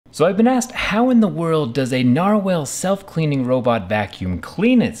So I've been asked, how in the world does a narwhal self-cleaning robot vacuum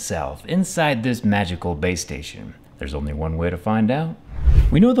clean itself inside this magical base station? There's only one way to find out.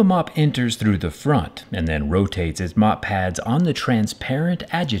 We know the mop enters through the front and then rotates its mop pads on the transparent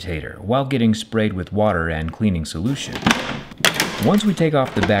agitator while getting sprayed with water and cleaning solution. Once we take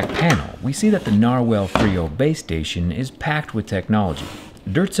off the back panel, we see that the Narwhal Frio base station is packed with technology.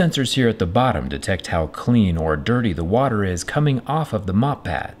 Dirt sensors here at the bottom detect how clean or dirty the water is coming off of the mop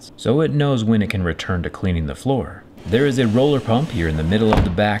pads, so it knows when it can return to cleaning the floor. There is a roller pump here in the middle of the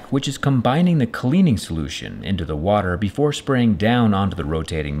back, which is combining the cleaning solution into the water before spraying down onto the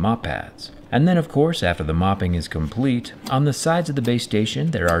rotating mop pads. And then of course, after the mopping is complete, on the sides of the base station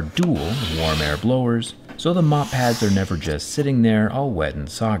there are dual warm air blowers, so the mop pads are never just sitting there all wet and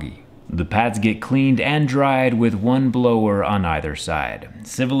soggy. The pads get cleaned and dried with one blower on either side.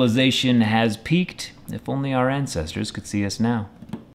 Civilization has peaked. If only our ancestors could see us now.